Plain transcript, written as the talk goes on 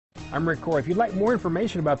I'm Rick Coy. If you'd like more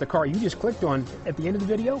information about the car you just clicked on at the end of the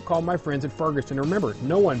video, call my friends at Ferguson. Remember,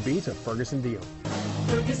 no one beats a Ferguson deal.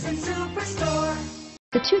 Ferguson Superstore.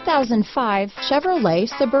 The 2005 Chevrolet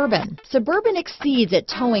Suburban. Suburban exceeds at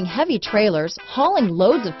towing heavy trailers, hauling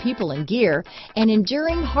loads of people and gear, and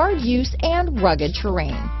enduring hard use and rugged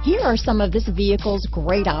terrain. Here are some of this vehicle's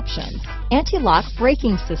great options: anti-lock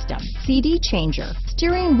braking system, CD changer,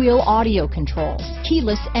 steering wheel audio controls,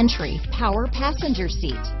 keyless entry, power passenger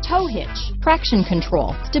seat, tow hitch, traction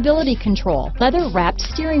control, stability control, leather-wrapped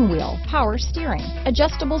steering wheel, power steering,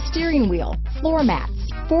 adjustable steering wheel, floor mats,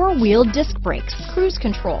 four-wheel disc brakes, cruise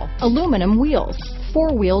control, aluminum wheels,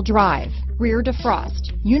 four-wheel drive, rear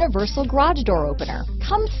defrost, universal garage door opener.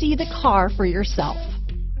 Come see the car for yourself.